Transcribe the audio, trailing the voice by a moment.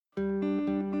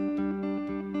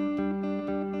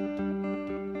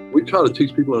We try to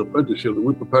teach people in apprenticeship that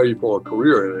we prepare you for a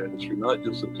career in the industry, not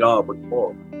just a job for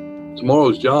tomorrow.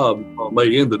 Tomorrow's job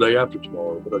may end the day after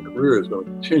tomorrow, but a career is going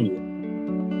to continue.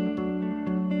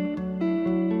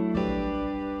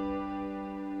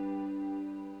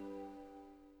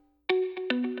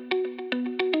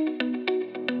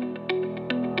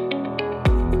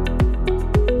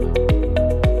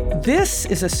 This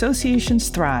is Associations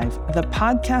Thrive, the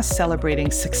podcast celebrating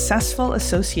successful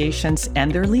associations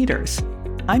and their leaders.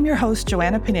 I'm your host,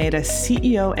 Joanna Pineda,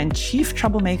 CEO and Chief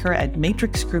Troublemaker at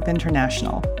Matrix Group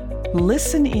International.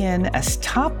 Listen in as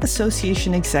top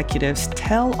association executives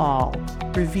tell all,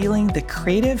 revealing the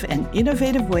creative and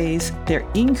innovative ways they're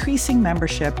increasing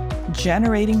membership,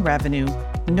 generating revenue,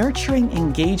 nurturing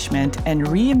engagement, and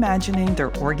reimagining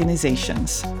their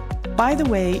organizations. By the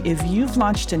way, if you've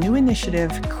launched a new initiative,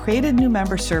 created new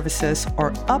member services,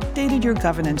 or updated your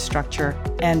governance structure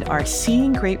and are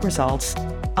seeing great results,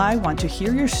 I want to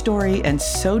hear your story, and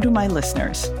so do my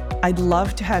listeners. I'd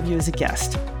love to have you as a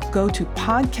guest. Go to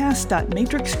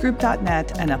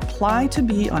podcast.matrixgroup.net and apply to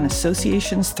be on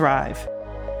Associations Thrive.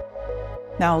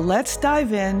 Now let's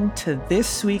dive into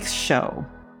this week's show.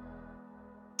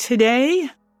 Today,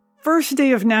 first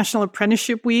day of National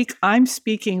Apprenticeship Week, I'm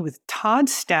speaking with Todd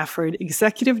Stafford,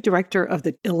 Executive Director of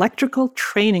the Electrical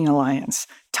Training Alliance.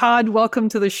 Todd, welcome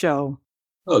to the show.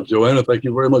 Oh, Joanna, thank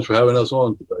you very much for having us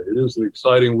on today. It is an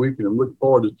exciting week, and I'm looking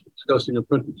forward to discussing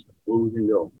apprenticeship, where we can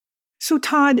go. So,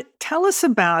 Todd, tell us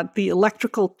about the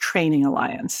Electrical Training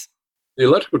Alliance. The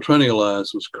Electrical Training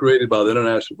Alliance was created by the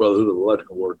International Brotherhood of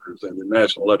Electrical Workers and the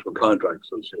National Electrical Contract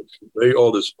Association. They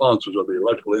are the sponsors of the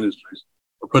electrical industry's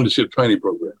apprenticeship training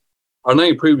program. Our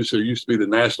name previously used to be the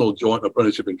National Joint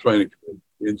Apprenticeship and Training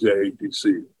Committee,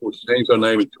 NJATC, which changed our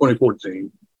name in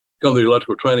 2014, become the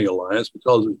Electrical Training Alliance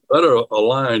because it's better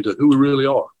aligned to who we really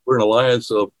are. We're an alliance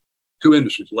of two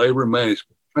industries, labor and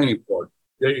management, training partners.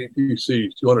 JATC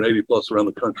is 280 plus around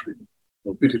the country,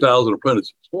 50,000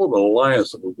 apprentices. It's more of an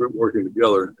alliance of a group working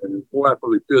together, and it more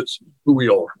accurately fits who we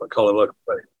are by calling electrical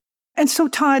training. And so,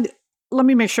 Todd, let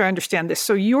me make sure I understand this.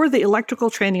 So you're the Electrical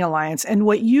Training Alliance, and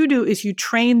what you do is you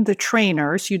train the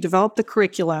trainers, you develop the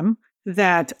curriculum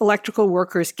that electrical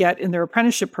workers get in their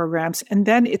apprenticeship programs, and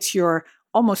then it's your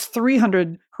almost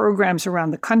 300 programs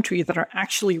around the country that are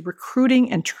actually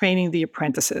recruiting and training the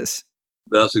apprentices.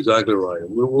 That's exactly right.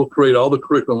 We'll create all the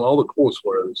curriculum, all the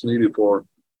courseware that's needed for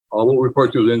what we refer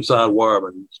to as inside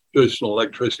wiremen, traditional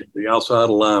electrician, the outside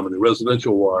alignment, the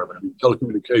residential wireman, the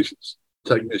telecommunications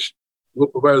technician. We'll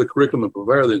prepare the curriculum and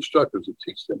prepare the instructors to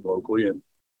teach them locally. And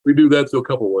we do that through a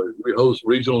couple of ways. We host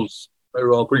regionals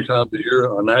around 3 times a year.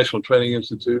 Our National Training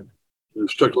Institute, the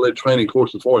instructor-led training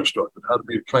courses for instructors, how to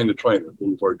be a train-the-trainer,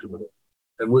 we refer to it.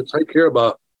 And we'll take care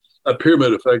about that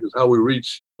pyramid effect is how we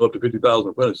reach up to 50,000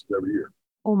 apprentices every year.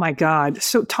 Oh my God.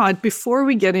 So Todd, before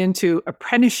we get into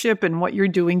apprenticeship and what you're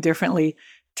doing differently,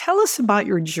 tell us about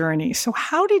your journey. So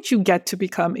how did you get to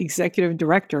become executive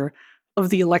director of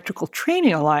the Electrical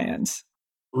Training Alliance?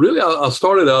 Really, I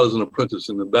started out as an apprentice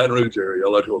in the Baton Rouge area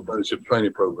electrical apprenticeship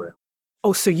training program.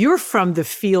 Oh, so you're from the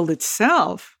field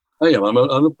itself. I am. I'm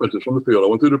an apprentice from the field. I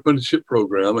went through the apprenticeship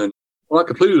program, and when I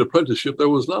completed the apprenticeship, there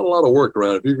was not a lot of work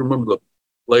around. If you remember the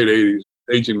late 80s,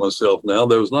 aging myself now,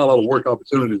 there was not a lot of work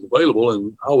opportunities available,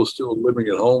 and I was still living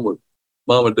at home with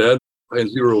mom and dad, paying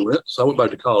zero rent. So I went back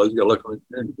to college, got an electrical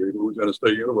engineering degree at Louisiana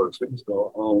State University.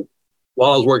 So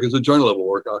while I was working as a journey level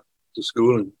work, I went to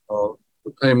school and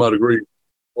obtained my degree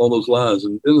along those lines.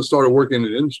 And then I started working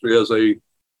in the industry as a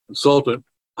consultant,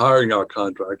 hiring our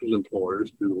contractors, employers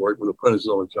to do the work with apprentices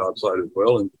on the job site as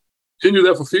well. And continued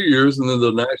that for a few years. And then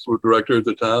the national director at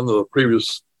the time, the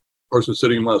previous person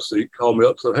sitting in my seat, called me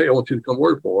up and said, "Hey, I want you to come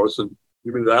work for us and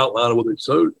give me the outline of what they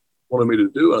wanted me to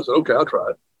do." And I said, "Okay, I'll try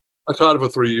it." I tried it for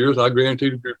 3 years. I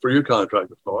guaranteed a 3-year contract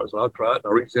to start. So I tried it.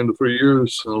 I reached into 3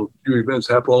 years. A few events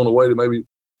happened along the way to maybe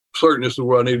certain this is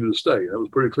where I needed to stay. That was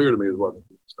pretty clear to me as what I needed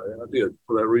to stay. And I did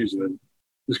for that reason. And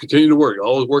just continued to work. I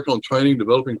always working on training,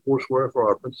 developing courseware for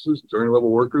our apprentices, journey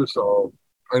level workers,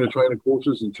 training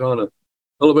courses, and trying to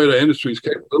elevate our industry's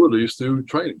capabilities through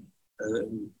training.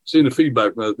 And seeing the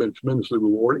feedback from that has been tremendously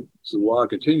rewarding. So why I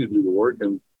continue to do the work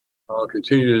and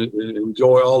continue to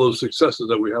enjoy all those successes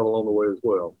that we have along the way as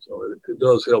well. So it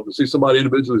does help to see somebody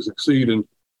individually succeed, and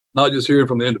not just hearing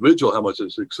from the individual how much they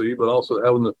succeed, but also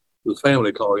having the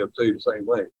family calling up tell you the same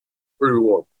thing. Pretty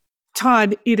rewarding.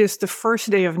 Todd, it is the first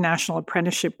day of National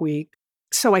Apprenticeship Week,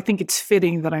 so I think it's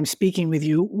fitting that I'm speaking with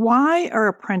you. Why are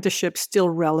apprenticeships still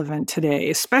relevant today,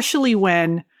 especially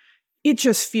when it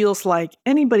just feels like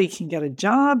anybody can get a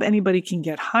job, anybody can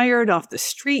get hired off the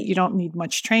street, you don't need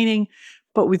much training,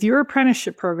 But with your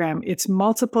apprenticeship program, it's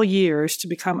multiple years to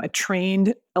become a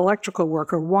trained electrical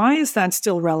worker. Why is that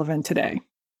still relevant today?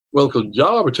 Well, because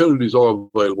job opportunities are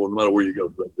available no matter where you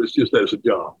go. It's just that it's a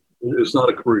job. It's not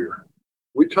a career.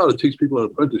 We try to teach people in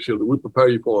apprenticeship that we prepare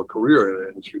you for a career in the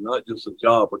industry, not just a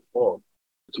job for tomorrow.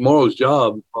 Tomorrow's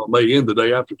job may end the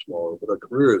day after tomorrow, but a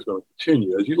career is going to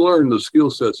continue. As you learn the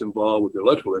skill sets involved with the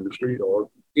electrical industry or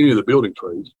any of the building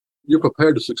trades, you're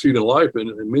prepared to succeed in life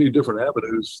in many different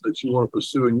avenues that you want to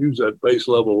pursue and use that base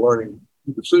level of learning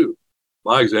to pursue.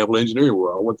 My example, engineering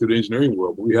world. I went through the engineering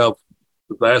world. We have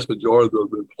the vast majority of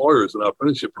the employers in our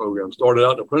apprenticeship program started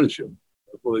out in apprenticeship.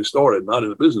 That's where they started, not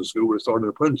in a business school, but they started in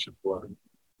apprenticeship learning.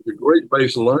 It's a great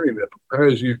base of learning that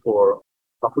prepares you for,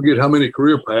 I forget how many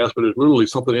career paths, but it's literally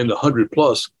something in the 100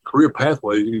 plus career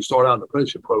pathways. You can start out in the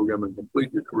apprenticeship program and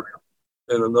complete your career.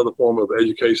 And another form of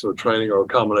education or training or a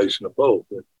combination of both.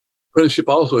 Apprenticeship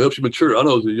also helps you mature. I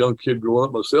know as a young kid growing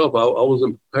up myself, I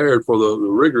wasn't prepared for the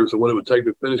rigors of what it would take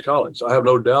to finish college. So I have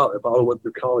no doubt if I went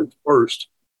through college first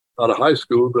out of high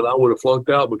school, then I would have flunked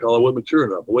out because I wasn't mature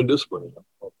enough. I wasn't disciplined enough.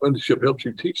 Apprenticeship helps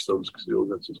you teach those skill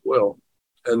sets as well.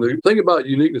 And the thing about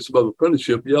uniqueness about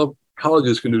apprenticeship,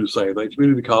 colleges can do the same thing.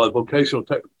 Community college, vocational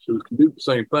technical schools can do the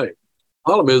same thing.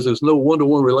 Problem is, there's no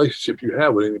one-to-one relationship you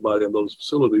have with anybody in those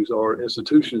facilities or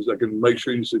institutions that can make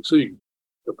sure you succeed.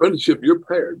 Apprenticeship, you're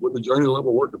paired with a journey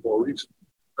level worker for a reason.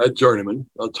 That journeyman,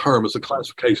 a term, is a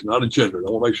classification, not a gender.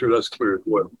 I want to make sure that's clear as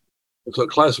well. It's a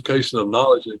classification of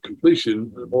knowledge and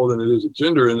completion more than it is a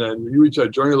gender. And then you reach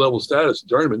that journey level status,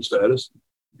 journeyman status,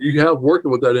 you have working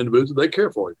with that individual, they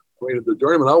care for you. I mean, the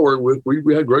journeyman I work with,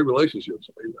 we had great relationships.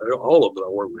 I mean, all of them I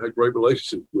worked with had great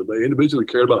relationships with. They individually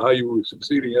cared about how you were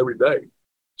succeeding every day,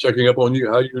 checking up on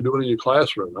you, how you're doing in your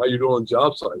classroom, how you're doing on the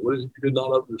job site, what is it you did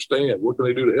not understand, what can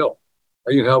they do to help?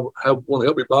 How you want to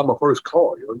help me buy my first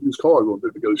car, used car going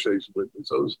through negotiations with me.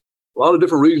 So there's a lot of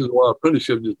different reasons why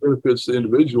apprenticeship just benefits the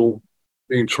individual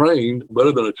being trained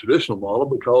better than a traditional model,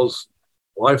 because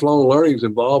lifelong learning is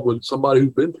involved with somebody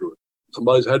who's been through it.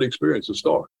 Somebody's had the experience to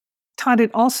start. Todd,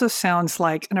 it also sounds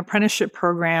like an apprenticeship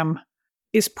program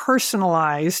is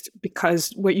personalized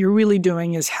because what you're really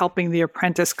doing is helping the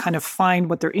apprentice kind of find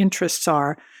what their interests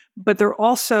are, but they're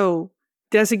also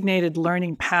designated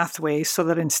learning pathways so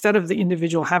that instead of the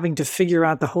individual having to figure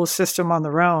out the whole system on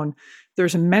their own,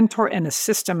 there's a mentor and a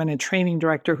system and a training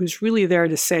director who's really there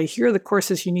to say, here are the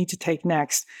courses you need to take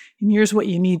next, and here's what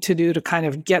you need to do to kind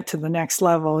of get to the next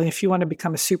level. If you want to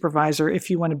become a supervisor, if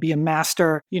you want to be a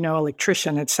master,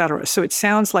 electrician, et cetera. So it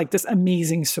sounds like this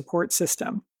amazing support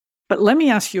system. But let me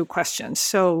ask you a question.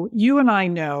 So you and I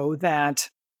know that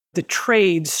the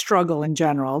trades struggle in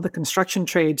general, the construction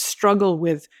trades struggle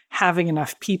with having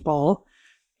enough people.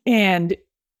 And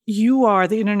you are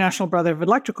the International Brother of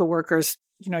Electrical Workers.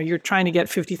 You're trying to get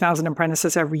 50,000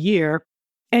 apprentices every year.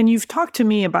 And you've talked to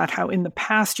me about how in the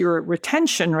past your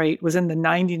retention rate was in the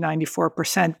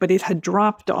 94%, but it had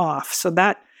dropped off. So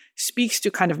that speaks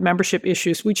to kind of membership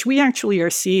issues, which we actually are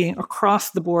seeing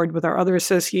across the board with our other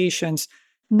associations,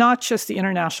 not just the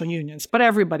international unions, but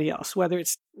everybody else, whether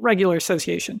it's regular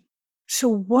association. So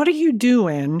what are you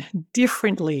doing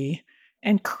differently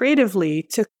and creatively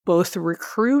to both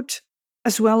recruit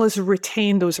as well as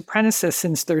retain those apprentices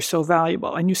since they're so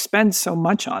valuable and you spend so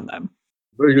much on them?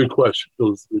 Very good question.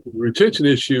 Because the retention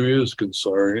issue is a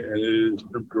concern, and it is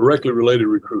directly related to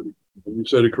recruiting. And you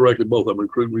said it correctly, both of them,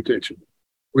 recruit and retention.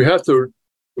 We have to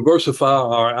diversify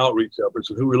our outreach efforts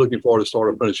and who we're looking for to start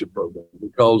an apprenticeship program,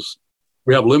 because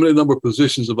we have a limited number of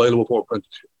positions available for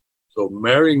apprenticeship. So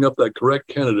marrying up that correct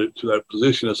candidate to that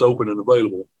position that's open and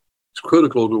available is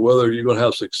critical to whether you're going to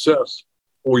have success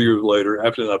 4 years later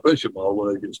after an apprenticeship model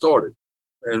when they get started.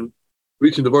 And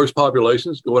reaching diverse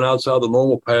populations, going outside the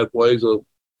normal pathways of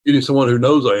getting someone who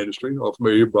knows our industry, or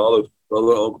familiar brother,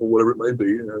 uncle, whatever it may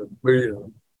be, maybe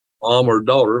mom or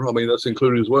daughter. I mean, that's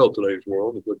included as well in today's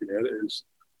world. Of looking at it is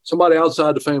somebody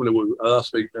outside the family. I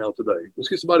speak now today. Let's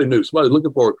get somebody new, somebody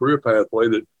looking for a career pathway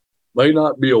that may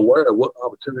not be aware of what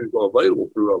opportunities are available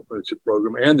through our apprenticeship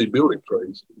program and the building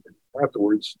trades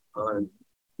afterwards, and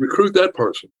recruit that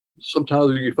person.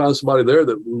 Sometimes you find somebody there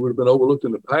that would have been overlooked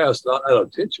in the past, not out of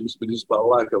intentions, but just by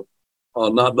lack of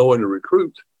not knowing to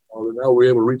recruit. Now we're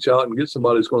able to reach out and get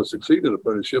somebody who's going to succeed in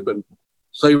apprenticeship and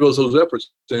save us those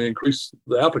efforts and increase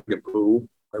the applicant pool,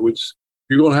 which if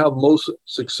you're going to have most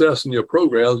success in your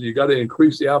programs, you got to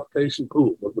increase the application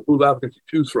pool, the pool of applicants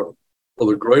you choose from. Well,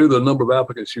 the greater the number of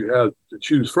applicants you have to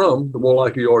choose from, the more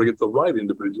likely you are to get the right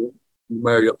individual you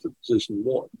marry up to the position you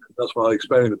want. That's why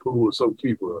expanding the pool is so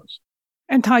key for us.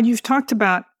 And Todd, you've talked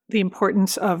about the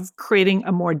importance of creating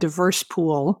a more diverse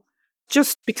pool,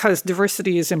 just because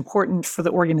diversity is important for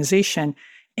the organization.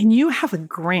 And you have a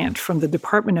grant from the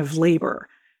Department of Labor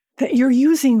that you're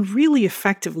using really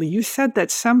effectively. You said that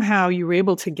somehow you were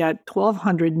able to get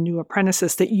 1,200 new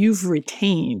apprentices that you've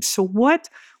retained. So what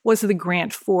was the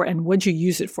grant for and what'd you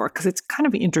use it for? Because it's kind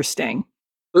of interesting.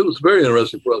 It was very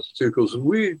interesting for us too, because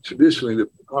we traditionally,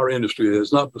 our industry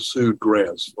has not pursued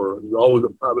grants for always the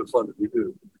private funding we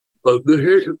do. But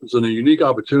here is a unique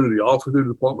opportunity offered through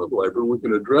the Department of Labor. We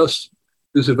can address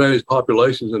disadvantaged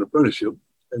populations in apprenticeship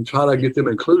and try to get them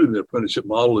included in the apprenticeship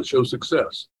model to show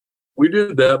success. We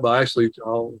did that by actually,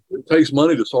 it takes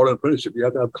money to start an apprenticeship. You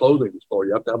have to have clothing to start.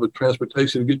 You have to have a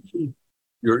transportation to get to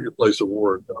your place of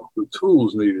work. The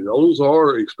tools needed. Those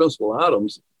are expensive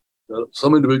items that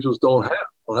some individuals don't have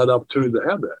the opportunity to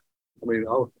have that. I mean,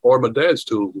 I borrowed my dad's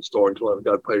tools to start until I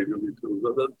got paid to get tools.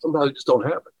 Sometimes it just don't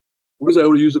happen. We was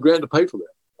able to use the grant to pay for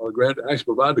that. The grant to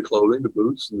actually provide the clothing, the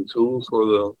boots, and the tools for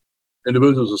the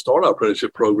individuals to start our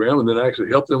apprenticeship program, and then actually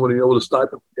help them when able to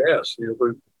stipend for gas,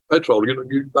 for petrol to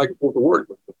get back and forth to work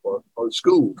or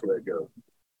school for that go.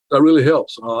 That really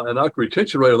helps. And our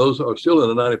retention rate of those are still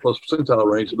in the 90+ percentile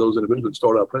range of those individuals that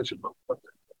start our apprenticeship program.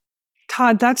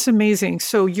 Todd, that's amazing.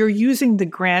 So you're using the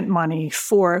grant money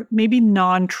for maybe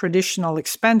non-traditional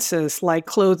expenses like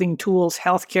clothing, tools,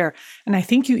 healthcare, and I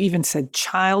think you even said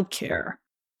childcare.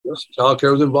 Yes,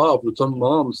 childcare is involved with some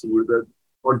moms that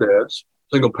or dads,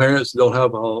 single parents that don't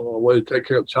have a way to take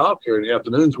care of childcare in the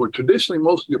afternoons, where traditionally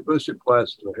most of your apprenticeship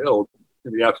classes are held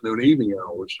in the afternoon, evening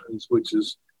hours, which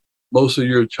is most of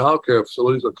your childcare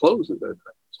facilities are closed at that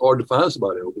time. It's hard to find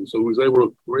somebody open. So we was able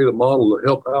to create a model to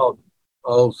help out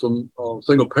some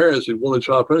single parents who want to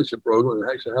try apprenticeship program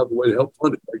and actually have the way to help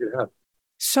fund it, make it happen.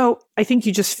 So I think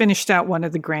you just finished out one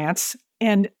of the grants.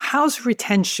 And how's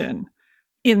retention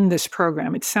in this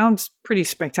program? It sounds pretty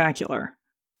spectacular.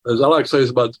 As I like to say, it's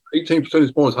about 18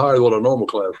 percentage points higher than what a normal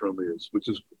classroom is, which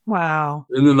is wow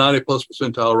in the 90+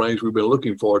 percentile range we've been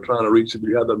looking for, trying to reach if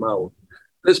we have that model.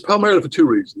 It's primarily for two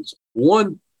reasons.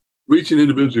 One, reaching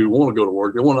individuals who want to go to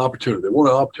work. They want an opportunity. They want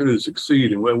an opportunity to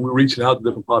succeed. And when we're reaching out to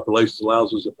different populations,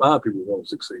 allows us to find people who want to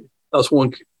succeed. That's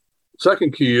one key. The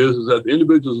second key is that the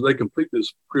individuals, as they complete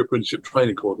this pre-apprenticeship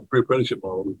training course, the pre-apprenticeship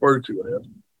model referred to as,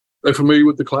 they're familiar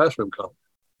with the classroom content,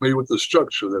 familiar with the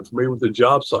structure, they're familiar with the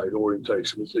job site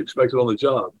orientation, what's expected on the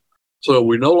job. So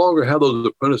we no longer have those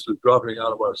apprentices dropping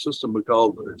out of our system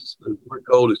because we're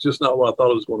told it's just not what I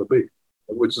thought it was going to be,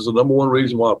 which is the number one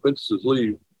reason why apprentices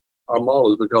leave our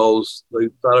model, is because they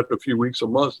thought after a few weeks or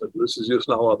months that this is just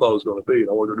not what I thought it was going to be, and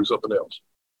I want to do something else.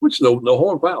 Which no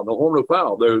harm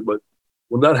foul there. But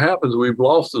when that happens, we've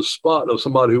lost the spot of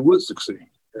somebody who would succeed.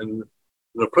 And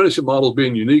the apprenticeship model is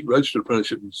being unique, registered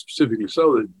apprenticeship specifically,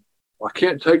 so that I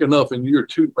can't take enough in year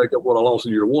two to make up what I lost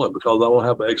in year one because I don't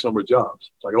have X number of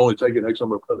jobs. So I can only take in X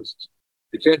number of apprentices.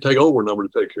 You can't take over a number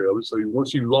to take care of it. So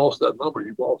once you've lost that number,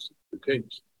 you've lost it. It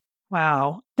continues.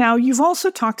 Wow. Now, you've also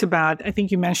talked about, I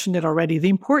think you mentioned it already, the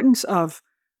importance of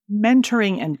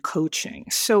mentoring and coaching.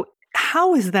 So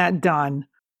how is that done?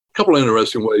 A couple of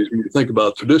interesting ways when you think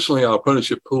about traditionally our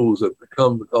apprenticeship pools that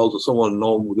become because of someone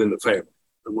known within the family.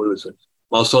 What do they say?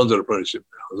 My son's an apprenticeship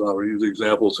now. I've used the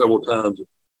example several times.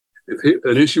 If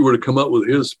an issue were to come up with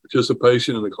his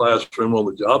participation in the classroom on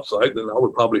the job site, then I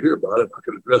would probably hear about it. I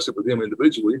could address it with him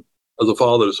individually as a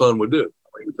father and son would do.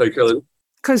 I mean, take care of it.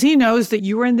 Because he knows that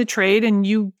you were in the trade and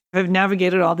you have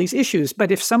navigated all these issues.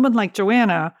 But if someone like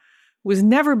Joanna, who's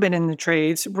never been in the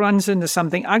trades, runs into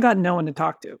something, I got no one to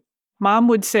talk to. Mom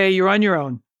would say, you're on your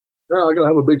own. Yeah, I got to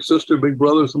have a big sister, big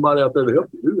brother, somebody out there to help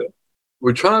you do that.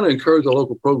 We're trying to encourage our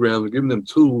local programs and giving them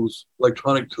tools,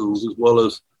 electronic tools, as well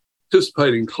as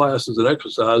participating classes and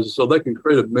exercises so they can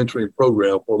create a mentoring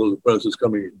program for those apprentices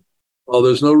coming in.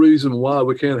 There's no reason why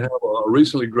we can't have a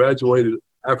recently graduated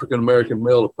African-American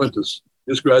male apprentice,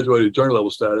 just graduated journey level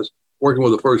status, working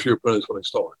with a first-year apprentice when they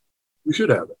start. We should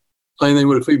have it. Same thing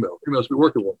with a female. Females be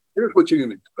working with. Here's what you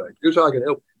can expect. Here's how I can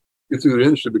help you get through the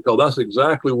industry, because that's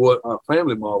exactly what our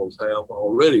family models have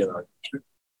already in our industry.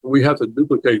 We have to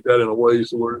duplicate that in a way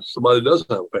so where somebody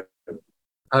doesn't have a family.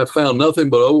 I have found nothing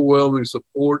but overwhelming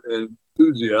support and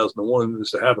enthusiasm and wanting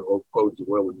this to happen on programs as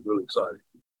well, which is really exciting.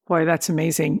 Boy, that's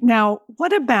amazing. Now,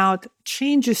 what about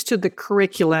changes to the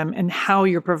curriculum and how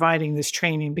you're providing this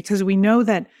training? Because we know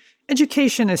that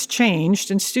education has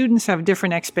changed and students have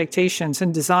different expectations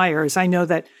and desires. I know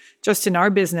that just in our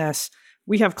business,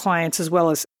 we have clients as well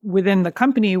as within the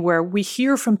company where we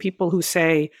hear from people who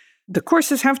say, the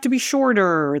courses have to be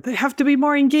shorter, they have to be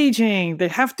more engaging, they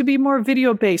have to be more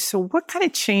video-based. So what kind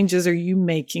of changes are you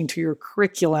making to your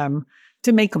curriculum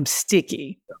to make them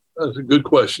sticky? That's a good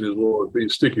question as well as being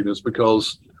stickiness,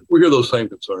 because we hear those same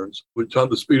concerns. We're trying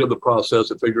to speed up the process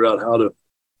and figure out how to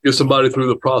get somebody through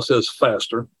the process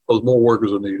faster because more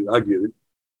workers are needed. I get it.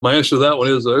 My answer to that one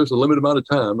is there's a limited amount of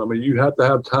time. I mean, you have to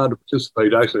have time to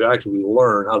participate, actually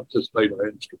learn how to participate in the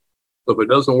industry. So if it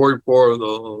doesn't work for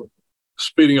the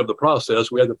speeding up the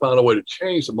process, we have to find a way to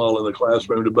change the model in the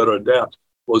classroom to better adapt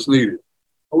what's needed.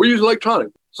 We use electronic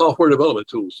software development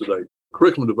tools today,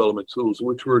 curriculum development tools,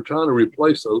 which we're trying to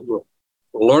replace those with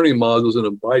learning modules in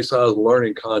a bite-sized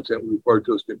learning content we refer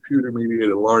to as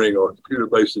computer-mediated learning or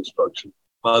computer-based instruction.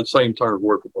 The same terms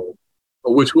work for both,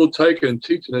 which we'll take and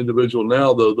teach an individual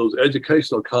now, though, those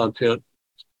educational content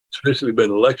traditionally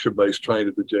been lecture-based trained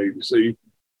at the JDC,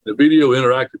 the video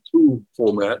interactive tool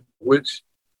format, which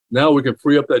now we can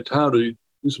free up that time to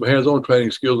do some hands-on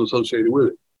training skills associated with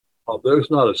it. There's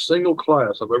not a single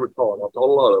class I've ever taught. I've taught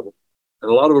a lot of them.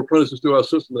 And a lot of apprentices through our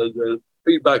system, the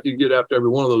feedback you get after every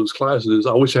one of those classes is,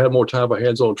 I wish I had more time for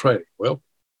hands-on training. Well,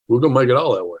 we're going to make it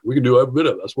all that way. We can do every bit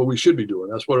of it. That's what we should be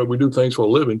doing. That's what we do things for a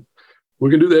living. We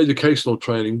can do the educational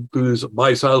training through this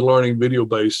bite-sized learning,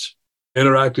 video-based,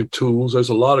 interactive tools. There's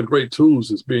a lot of great tools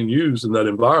that's being used in that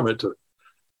environment to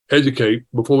educate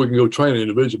before we can go train an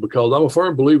individual, because I'm a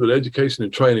firm believer that education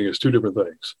and training is two different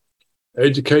things.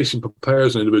 Education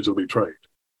prepares an individual to be trained.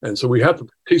 And so we have to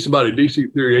teach somebody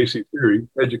DC theory, AC theory,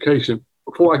 education.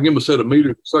 Before I can give them a set of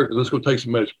meters and circuits, let's go take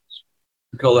some measurements,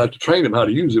 because I have to train them how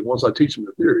to use it once I teach them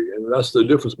the theory. And that's the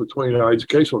difference between our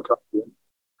educational content.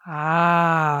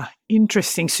 Ah,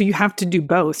 interesting. So you have to do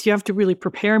both. You have to really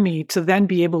prepare me to then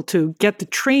be able to get the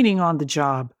training on the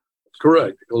job.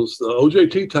 Correct, because the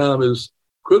OJT time is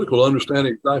critical to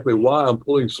understanding exactly why I'm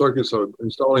pulling circuits or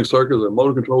installing circuits or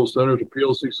motor control centers or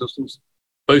PLC systems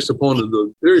based upon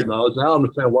the theory knowledge. Now I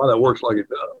understand why that works like it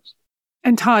does.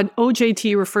 And Todd,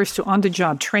 OJT refers to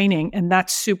on-the-job training, and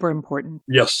that's super important.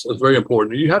 Yes, that's very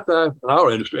important. You have to have, in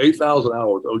our industry, 8,000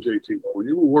 hours OJT. When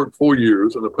you will work 4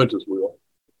 years, an apprentice will,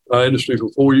 our industry for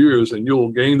 4 years, and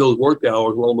you'll gain those work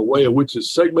hours along the way, which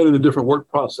is segmented in different work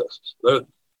processes. That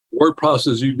work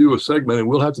process you do a segment, and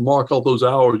we'll have to mark off those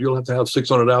hours. You'll have to have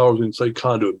 600 hours in, say,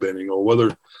 conduit bending, or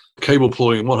whether cable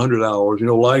pulling 100 hours,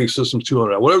 lighting systems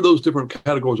 200 hours, whatever those different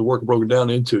categories of work are broken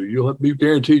down into. You'll have to be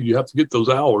guaranteed you have to get those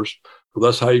hours. So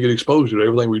that's how you get exposure to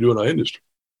everything we do in our industry.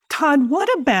 Todd, what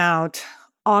about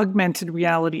augmented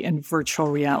reality and virtual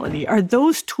reality? Are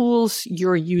those tools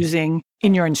you're using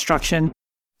in your instruction?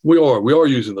 We are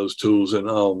using those tools, and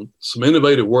some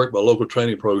innovative work by local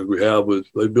training programs we have with,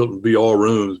 they built VR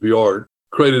rooms, VR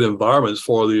created environments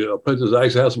for the apprentices to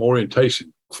actually have some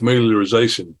orientation,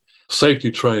 familiarization,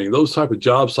 safety training, those type of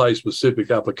job site specific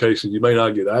applications you may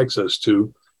not get access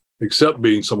to except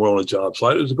being somewhere on a job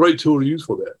site. It's a great tool to use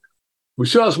for that. We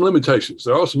still have some limitations.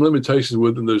 There are some limitations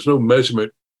with them. There's no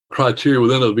measurement criteria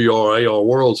within a VR, AR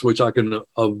world, which I can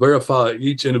verify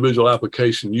each individual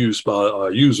application used by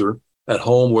a user at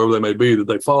home, wherever they may be, that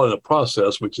they follow in a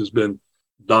process which has been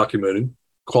documented,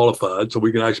 qualified, so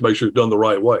we can actually make sure it's done the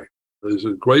right way. It's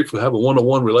great for having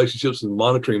one-on-one relationships and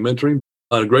monitoring, mentoring,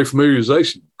 and a great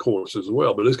familiarization course as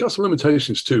well. But it's got some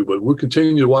limitations too. But we'll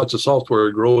continue to watch the software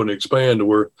grow and expand to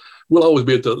where we'll always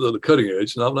be at the cutting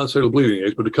edge, not necessarily the bleeding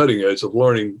edge, but the cutting edge of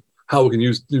learning how we can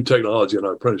use new technology in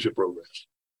our apprenticeship programs.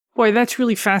 Boy, that's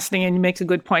really fascinating, and you make a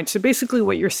good point. So basically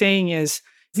what you're saying is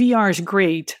VR is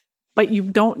great, but you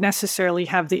don't necessarily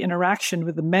have the interaction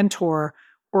with a mentor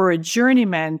or a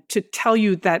journeyman to tell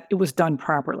you that it was done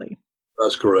properly.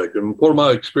 That's correct. And part of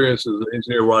my experience as an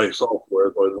engineer writing software,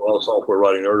 I did a lot of software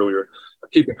writing earlier, I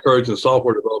keep encouraging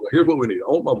software development. Here's what we need.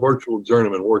 I want my virtual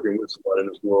journeyman working with somebody in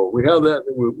this world. We have that,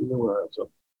 then we'll have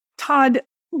something. Todd,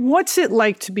 what's it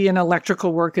like to be an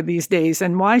electrical worker these days?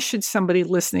 And why should somebody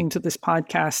listening to this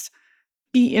podcast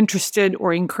be interested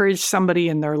or encourage somebody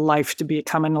in their life to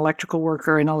become an electrical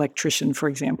worker, an electrician, for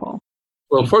example?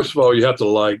 Well, first of all, you have to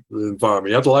like the environment.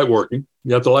 You have to like working.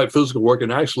 You have to like physical work.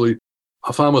 And actually,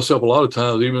 I find myself a lot of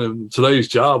times, even in today's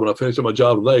job, when I finish up my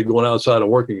job today, going outside and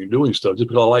working and doing stuff just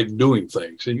because I like doing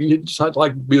things. And you just have to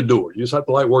like be a doer. You just have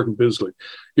to like working physically,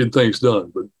 getting things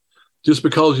done. But just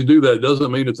because you do that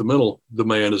doesn't mean that the mental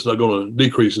demand is not going to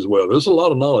decrease as well. There's a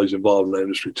lot of knowledge involved in the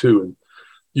industry too. And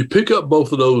you pick up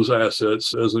both of those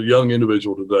assets as a young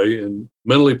individual today and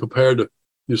mentally prepared to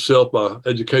yourself by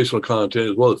educational content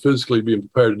as well as physically being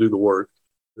prepared to do the work.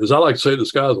 As I like to say, the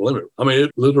sky's the limit. I mean,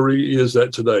 it literally is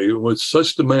that today. With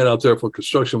such demand out there for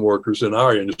construction workers in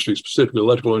our industry, specifically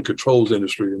electrical and controls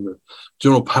industry and the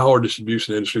general power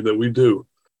distribution industry that we do,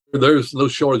 there's no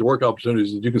shortage of work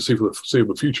opportunities that you can see for the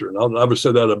foreseeable future. And I've never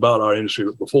said that about our industry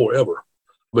before, ever,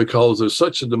 because there's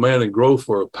such a demand and growth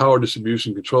for power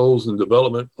distribution controls and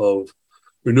development of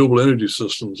renewable energy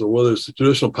systems, or whether it's the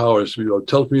traditional power industry or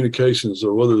telecommunications,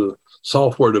 or whether the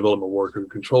software development work and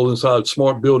control inside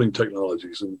smart building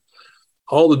technologies and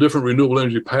all the different renewable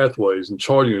energy pathways and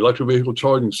charging, electric vehicle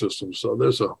charging systems. So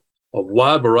there's a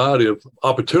wide variety of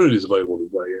opportunities available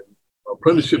today. And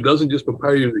apprenticeship doesn't just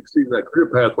prepare you to exceed that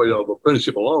career pathway of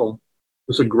apprenticeship alone.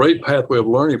 It's a great pathway of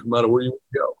learning no matter where you want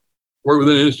to go. Work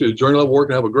within the industry, journey level work,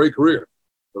 and have a great career.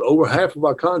 But over half of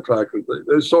our contractors,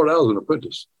 they start out as an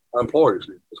apprentice. Our employers,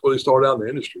 that's where they start out in the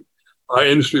industry. Our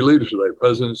industry leaders today,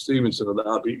 President Stevenson of the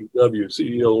IBEW and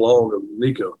CEO Long of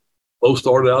NECA, both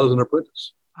started out as an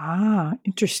apprentice. Ah,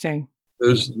 interesting.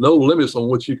 There's no limits on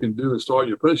what you can do and start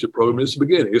your apprenticeship program. It's the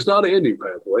beginning. It's not an ending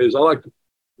pathway. As I like to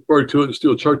refer to it in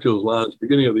Steele Churchill's line, it's the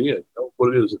beginning of the end. That's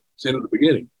what it is. It's the end of the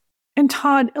beginning. And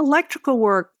Todd, electrical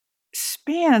work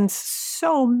spans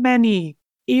so many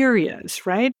areas,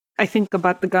 right? I think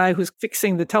about the guy who's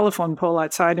fixing the telephone pole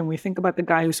outside, and we think about the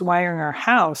guy who's wiring our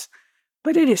house.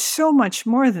 But it is so much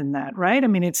more than that, right? I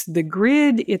mean, it's the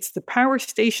grid, it's the power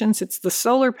stations, it's the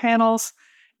solar panels,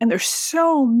 and there's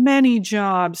so many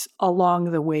jobs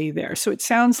along the way there. So it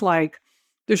sounds like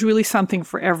there's really something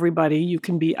for everybody. You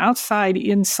can be outside,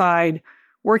 inside,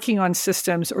 working on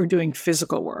systems or doing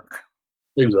physical work.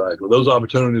 Exactly. Those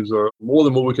opportunities are more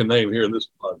than what we can name here in this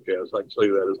podcast. I can say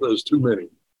that. There's too many.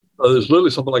 There's literally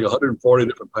something like 140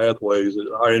 different pathways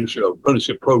that our industry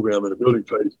apprenticeship program in the building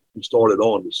trades started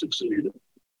on to succeed.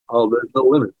 There's no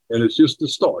limit. And it's just the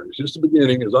start. It's just the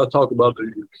beginning. As I talk about,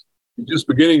 you're just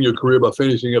beginning your career by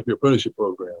finishing up your apprenticeship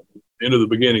program. End of the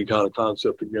beginning kind of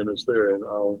concept again is there. And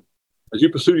as you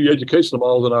pursue your educational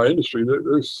models in our industry,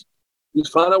 there's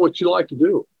just find out what you like to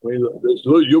do. I mean,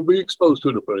 you'll be exposed to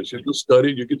an apprenticeship. You'll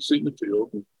study, you get to see in the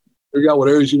field, and figure out what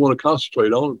areas you want to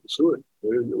concentrate on and pursue it.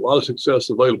 There's a lot of success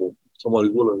available.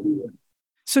 Somebody's willing to do that.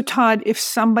 So, Todd, if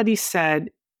somebody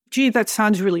said, gee, that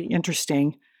sounds really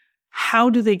interesting, how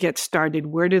do they get started?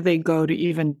 Where do they go to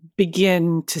even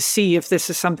begin to see if this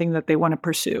is something that they want to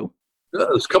pursue? Yeah,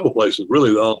 there's a couple of places,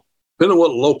 really, depending on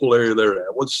what local area they're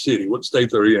at, what city, what state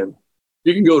they're in.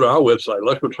 You can go to our website,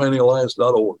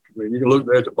 electricaltrainingalliance.org. I mean, you can look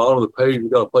there at the bottom of the page.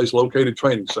 We've got a place located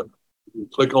training center. You can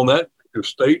click on that, your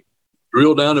state,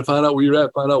 drill down and find out where you're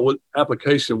at, find out what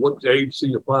application, what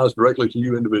agency applies directly to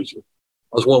you individually.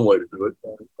 That's one way to do it,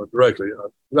 directly.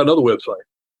 We've got another website,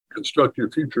 Construct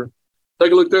Your Future.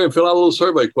 Take a look there and fill out a little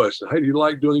survey question. Hey, do you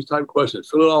like doing these type of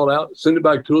questions? Fill it all out, send it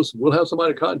back to us, and we'll have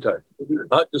somebody contact you.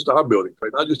 Not just our building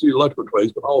trade, not just the electrical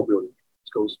trades, but all building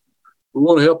trades. Because we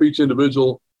want to help each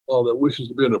individual that wishes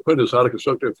to be an apprentice how to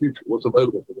construct their future, what's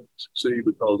available for them to succeed.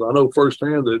 Because I know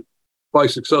firsthand that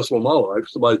quite successful in my life,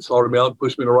 somebody started me out and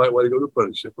pushed me in the right way to go to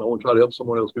apprenticeship. And I want to try to help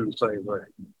someone else do the same thing.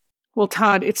 Well,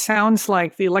 Todd, it sounds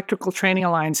like the Electrical Training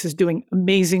Alliance is doing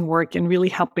amazing work and really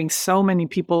helping so many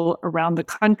people around the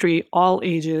country, all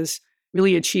ages,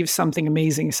 really achieve something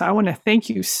amazing. So I want to thank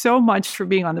you so much for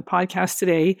being on the podcast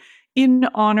today in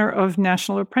honor of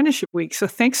National Apprenticeship Week. So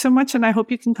thanks so much, and I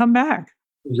hope you can come back.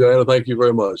 Joanna, thank you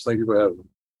very much. Thank you for having me.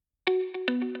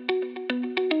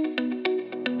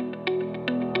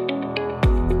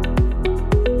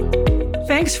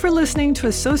 Thanks for listening to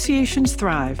Associations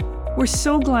Thrive. We're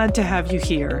so glad to have you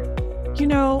here. You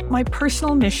know, my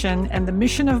personal mission and the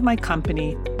mission of my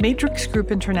company, Matrix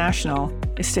Group International,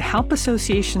 is to help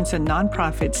associations and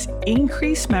nonprofits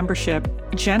increase membership,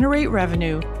 generate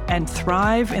revenue, and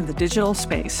thrive in the digital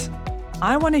space.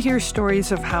 I want to hear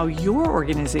stories of how your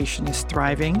organization is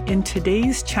thriving in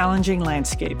today's challenging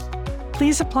landscape.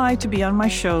 Please apply to be on my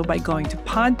show by going to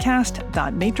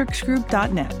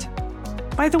podcast.matrixgroup.net.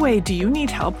 By the way, do you need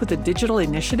help with a digital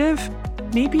initiative?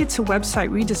 Maybe it's a website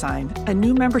redesign, a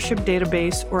new membership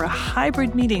database, or a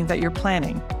hybrid meeting that you're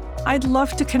planning. I'd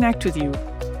love to connect with you.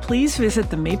 Please visit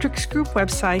the Matrix Group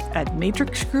website at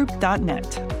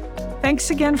matrixgroup.net. Thanks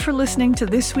again for listening to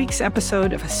this week's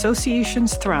episode of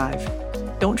Associations Thrive.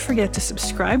 Don't forget to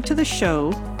subscribe to the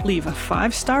show, leave a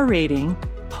 5-star rating,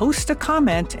 post a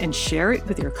comment, and share it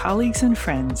with your colleagues and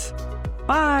friends.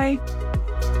 Bye!